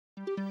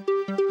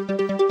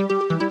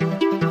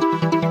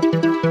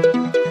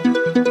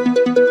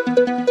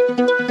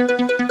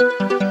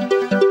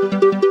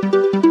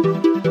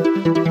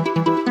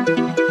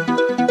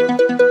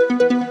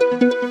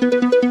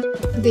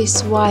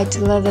white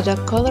leather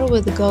dog collar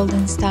with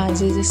golden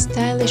studs is a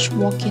stylish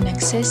walk-in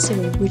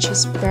accessory which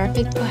is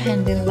perfect for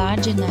handling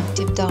large and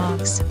active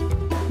dogs.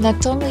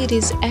 Not only it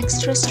is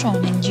extra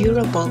strong and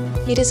durable,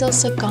 it is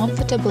also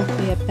comfortable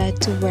for your pet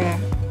to wear.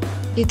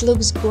 It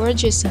looks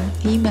gorgeous on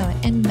female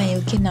and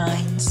male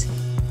canines.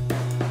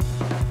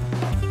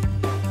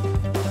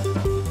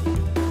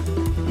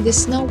 The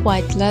snow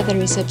white leather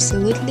is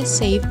absolutely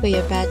safe for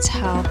your pet's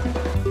health.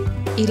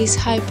 It is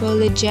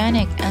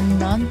hypoallergenic and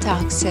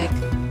non-toxic.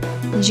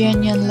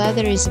 Genuine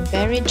leather is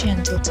very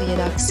gentle to your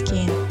dog's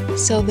skin,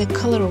 so the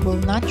color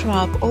will not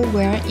rub or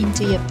wear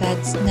into your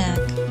pet's neck.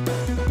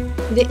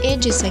 The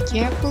edges are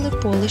carefully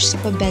polished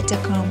for better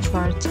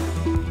comfort.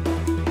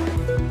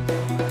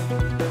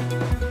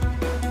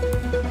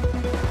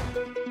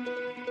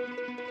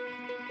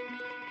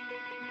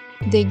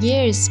 The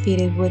gear is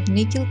fitted with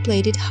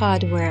nickel-plated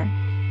hardware.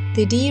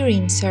 The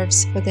D-ring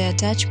serves for the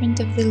attachment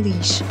of the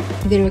leash.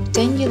 The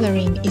rectangular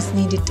ring is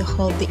needed to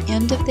hold the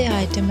end of the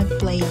item in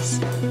place.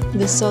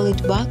 The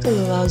solid buckle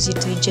allows you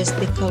to adjust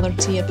the collar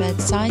to your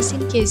pet's size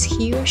in case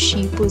he or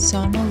she puts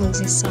on or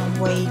loses some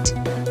weight.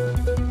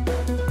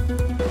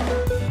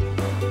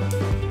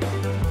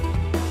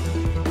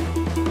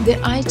 The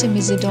item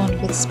is adorned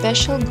with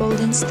special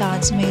golden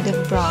studs made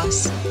of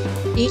brass.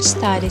 Each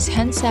stud is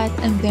hand-set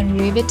and then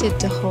riveted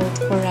to hold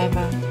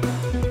forever.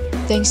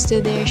 Thanks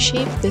to their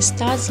shape, the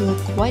studs look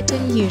quite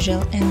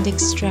unusual and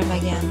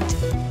extravagant.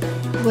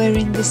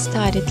 Wearing the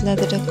studded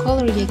leather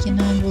collar, your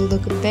canine will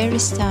look very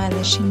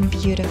stylish and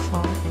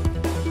beautiful.